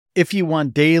If you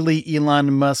want daily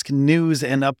Elon Musk news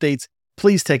and updates,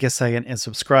 please take a second and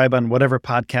subscribe on whatever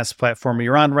podcast platform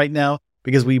you're on right now,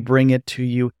 because we bring it to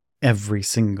you every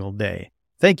single day.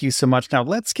 Thank you so much. Now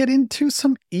let's get into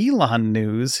some Elon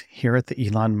news here at the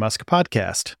Elon Musk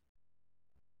podcast.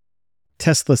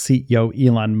 Tesla CEO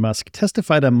Elon Musk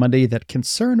testified on Monday that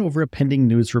concern over a pending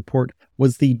news report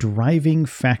was the driving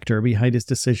factor behind his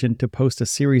decision to post a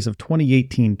series of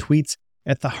 2018 tweets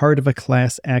at the heart of a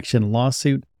class action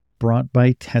lawsuit brought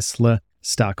by Tesla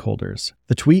stockholders.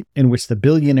 The tweet, in which the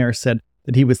billionaire said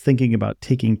that he was thinking about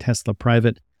taking Tesla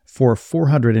private for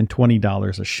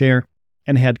 $420 a share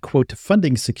and had, quote,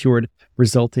 funding secured,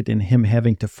 resulted in him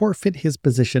having to forfeit his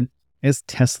position as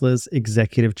Tesla's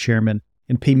executive chairman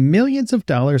and pay millions of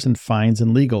dollars in fines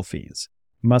and legal fees.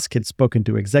 Musk had spoken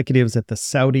to executives at the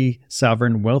Saudi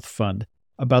Sovereign Wealth Fund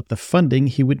about the funding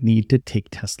he would need to take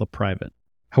Tesla private.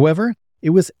 However,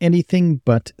 it was anything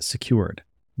but secured.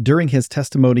 During his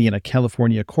testimony in a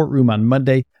California courtroom on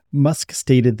Monday, Musk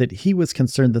stated that he was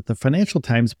concerned that the Financial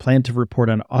Times planned to report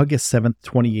on August 7,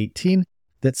 2018,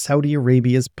 that Saudi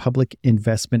Arabia's public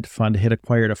investment fund had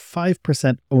acquired a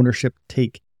 5% ownership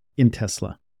take in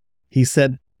Tesla. He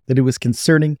said that it was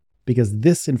concerning because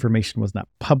this information was not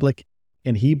public,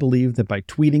 and he believed that by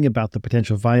tweeting about the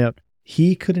potential buyout,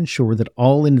 he could ensure that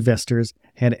all investors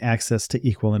had access to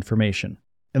equal information.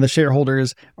 And the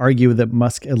shareholders argue that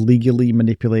Musk illegally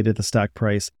manipulated the stock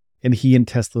price, and he and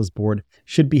Tesla's board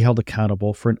should be held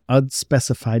accountable for an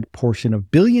unspecified portion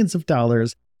of billions of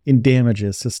dollars in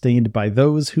damages sustained by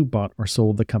those who bought or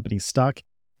sold the company's stock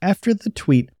after the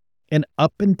tweet and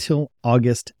up until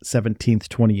August 17,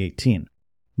 2018.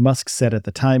 Musk said at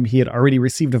the time he had already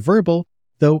received a verbal,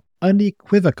 though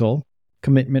unequivocal,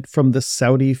 commitment from the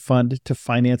Saudi fund to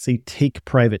finance a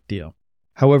take-private deal.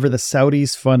 However, the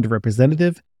Saudi's fund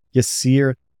representative,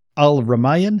 Yasser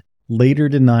Al-Ramayan, later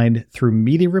denied through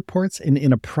media reports and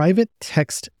in a private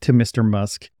text to Mr.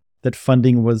 Musk that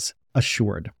funding was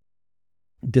assured.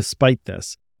 Despite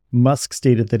this, Musk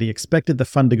stated that he expected the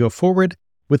fund to go forward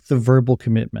with the verbal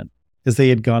commitment, as they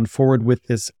had gone forward with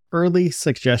this early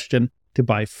suggestion to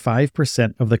buy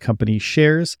 5% of the company's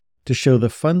shares to show the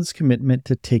fund's commitment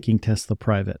to taking Tesla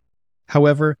private.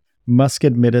 However, Musk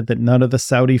admitted that none of the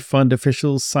Saudi fund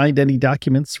officials signed any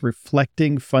documents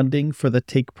reflecting funding for the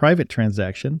take-private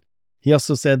transaction. He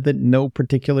also said that no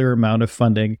particular amount of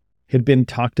funding had been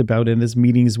talked about in his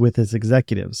meetings with his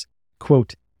executives.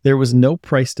 Quote, "There was no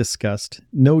price discussed,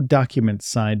 no documents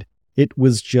signed, it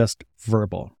was just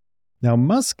verbal." Now,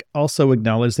 Musk also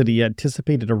acknowledged that he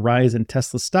anticipated a rise in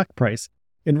Tesla's stock price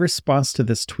in response to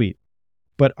this tweet,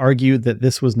 but argued that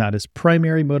this was not his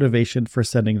primary motivation for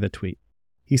sending the tweet.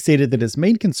 He stated that his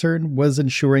main concern was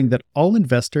ensuring that all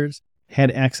investors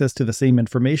had access to the same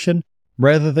information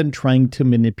rather than trying to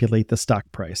manipulate the stock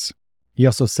price. He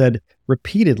also said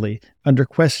repeatedly under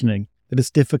questioning that it's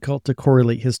difficult to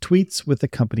correlate his tweets with the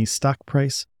company's stock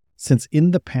price, since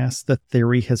in the past the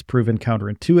theory has proven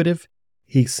counterintuitive.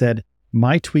 He said,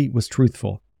 "My tweet was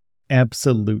truthful,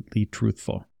 absolutely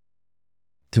truthful."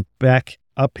 To back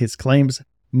up his claims,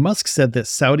 Musk said that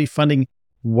Saudi funding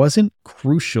wasn't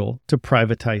crucial to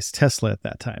privatize Tesla at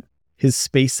that time. His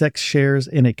SpaceX shares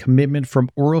and a commitment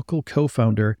from Oracle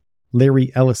co-founder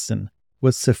Larry Ellison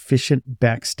was sufficient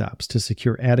backstops to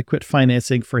secure adequate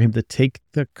financing for him to take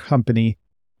the company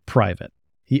private.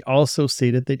 He also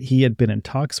stated that he had been in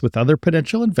talks with other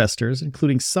potential investors,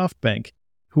 including SoftBank,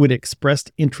 who had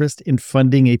expressed interest in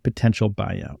funding a potential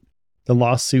buyout. The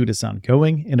lawsuit is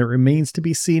ongoing, and it remains to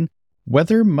be seen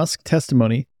whether Musk's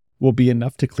testimony will be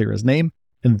enough to clear his name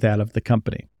and that of the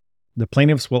company. The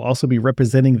plaintiffs will also be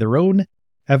representing their own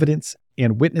evidence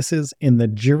and witnesses, and the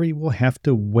jury will have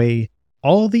to weigh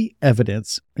all the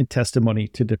evidence and testimony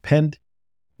to depend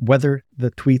whether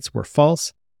the tweets were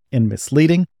false and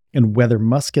misleading, and whether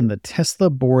Musk and the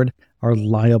Tesla board are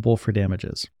liable for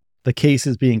damages. The case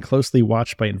is being closely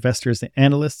watched by investors and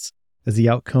analysts, as the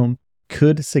outcome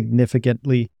could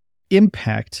significantly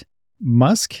impact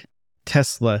Musk,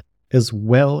 Tesla, as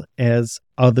well as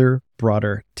other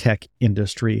broader tech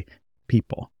industry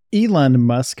people. Elon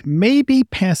Musk may be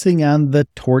passing on the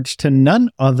torch to none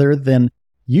other than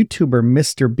YouTuber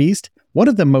Mr. Beast, one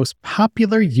of the most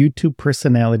popular YouTube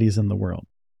personalities in the world.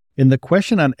 And the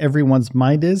question on everyone's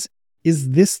mind is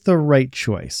this the right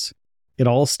choice? It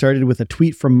all started with a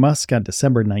tweet from Musk on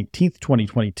December 19th,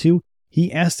 2022.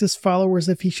 He asked his followers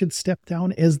if he should step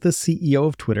down as the CEO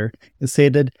of Twitter and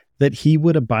stated that he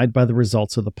would abide by the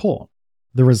results of the poll.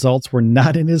 The results were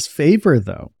not in his favor,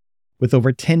 though, with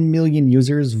over 10 million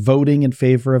users voting in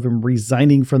favor of him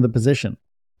resigning from the position.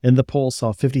 And the poll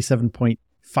saw 57.5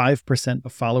 5%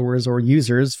 of followers or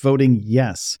users voting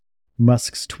yes.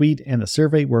 Musk's tweet and the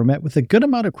survey were met with a good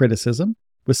amount of criticism,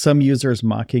 with some users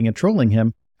mocking and trolling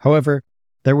him. However,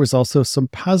 there was also some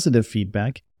positive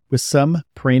feedback, with some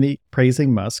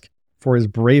praising Musk for his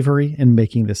bravery in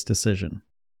making this decision.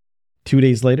 2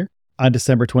 days later, on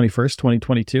December 21st,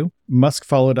 2022, Musk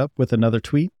followed up with another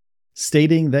tweet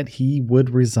stating that he would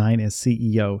resign as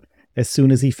CEO as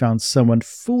soon as he found someone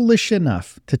foolish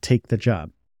enough to take the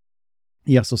job.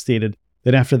 He also stated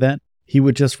that after that, he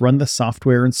would just run the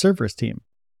software and servers team.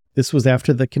 This was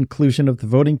after the conclusion of the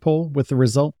voting poll, with the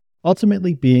result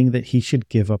ultimately being that he should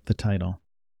give up the title.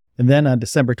 And then on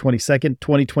December 22nd,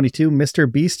 2022,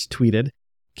 Mr. Beast tweeted,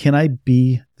 "Can I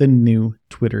be the new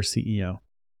Twitter CEO?"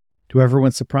 To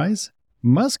everyone's surprise,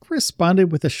 Musk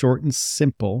responded with a short and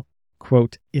simple,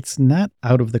 quote, "It's not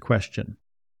out of the question."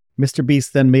 Mr.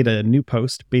 Beast then made a new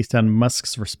post based on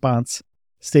Musk's response,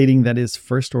 stating that his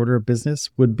first order of business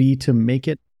would be to make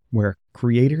it where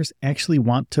creators actually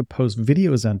want to post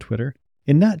videos on Twitter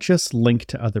and not just link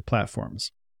to other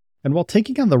platforms. And while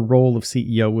taking on the role of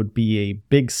CEO would be a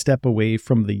big step away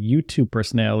from the YouTube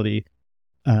personality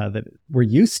that we're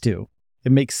used to,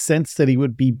 it makes sense that he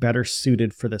would be better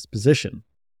suited for this position.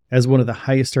 As one of the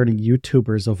highest earning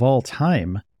YouTubers of all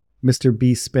time, Mr.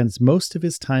 Beast spends most of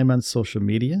his time on social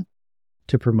media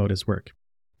to promote his work.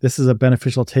 This is a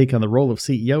beneficial take on the role of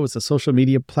CEO as a social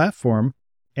media platform,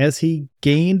 as he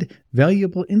gained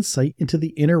valuable insight into the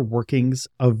inner workings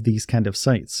of these kind of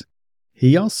sites.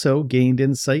 He also gained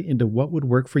insight into what would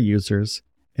work for users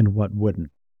and what wouldn't.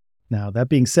 Now, that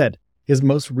being said, his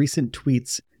most recent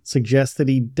tweets suggest that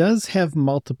he does have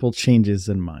multiple changes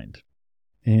in mind,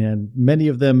 and many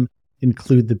of them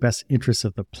include the best interests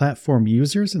of the platform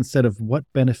users instead of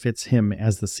what benefits him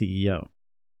as the CEO.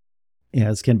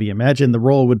 As can be imagined, the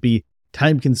role would be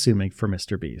time-consuming for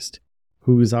Mr. Beast,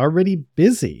 who's already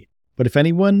busy. But if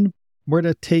anyone were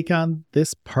to take on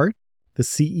this part, the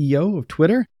CEO of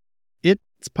Twitter,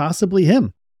 it's possibly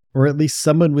him, or at least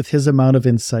someone with his amount of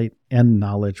insight and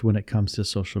knowledge when it comes to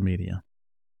social media.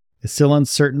 It's still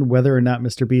uncertain whether or not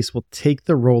Mr. Beast will take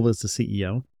the role as the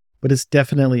CEO, but it's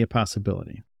definitely a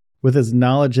possibility. With his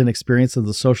knowledge and experience in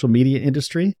the social media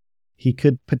industry, he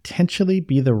could potentially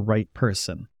be the right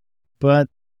person. But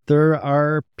there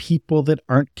are people that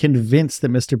aren't convinced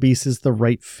that Mr. Beast is the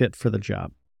right fit for the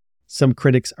job. Some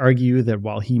critics argue that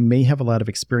while he may have a lot of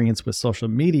experience with social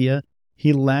media,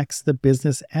 he lacks the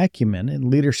business acumen and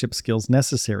leadership skills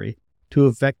necessary to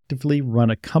effectively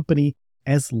run a company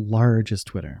as large as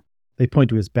Twitter. They point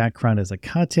to his background as a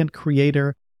content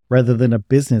creator rather than a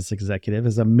business executive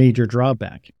as a major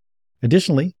drawback.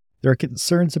 Additionally, there are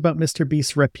concerns about Mr.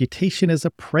 Beast's reputation as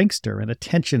a prankster and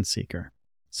attention seeker.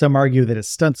 Some argue that his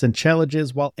stunts and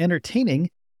challenges, while entertaining,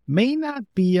 may not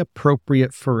be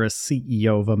appropriate for a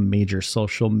CEO of a major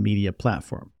social media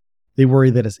platform. They worry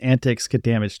that his antics could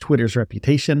damage Twitter's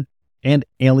reputation and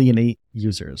alienate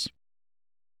users.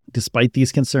 Despite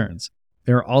these concerns,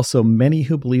 there are also many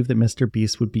who believe that Mr.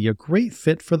 Beast would be a great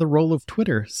fit for the role of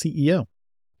Twitter CEO.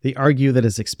 They argue that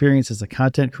his experience as a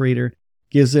content creator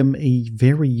gives him a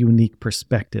very unique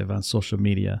perspective on social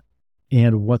media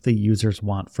and what the users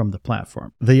want from the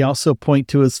platform. They also point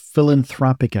to his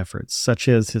philanthropic efforts, such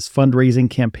as his fundraising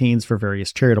campaigns for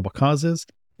various charitable causes,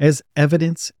 as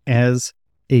evidence as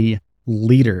a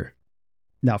leader.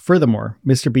 Now, furthermore,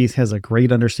 Mr. Beast has a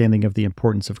great understanding of the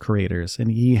importance of creators, and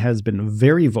he has been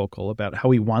very vocal about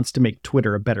how he wants to make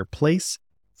Twitter a better place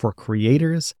for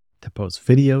creators to post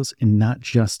videos and not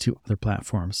just to other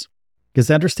platforms.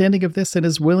 His understanding of this and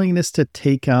his willingness to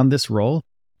take on this role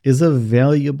is a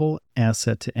valuable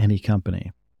asset to any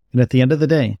company. And at the end of the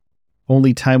day,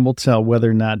 only time will tell whether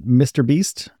or not Mr.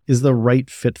 Beast is the right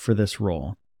fit for this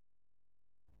role.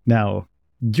 Now,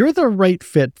 you're the right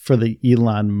fit for the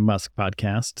Elon Musk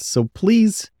podcast, so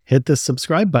please hit the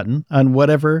subscribe button on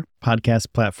whatever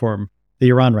podcast platform that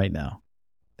you're on right now.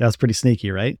 That was pretty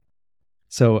sneaky, right?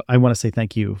 So I want to say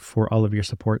thank you for all of your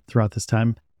support throughout this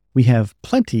time. We have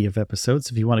plenty of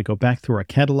episodes if you want to go back through our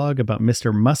catalog about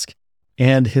Mr. Musk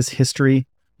and his history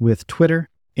with Twitter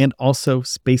and also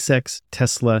SpaceX,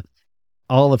 Tesla,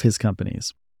 all of his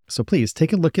companies. So please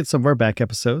take a look at some of our back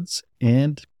episodes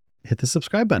and hit the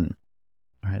subscribe button.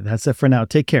 All right, that's it for now.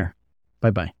 Take care.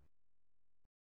 Bye-bye.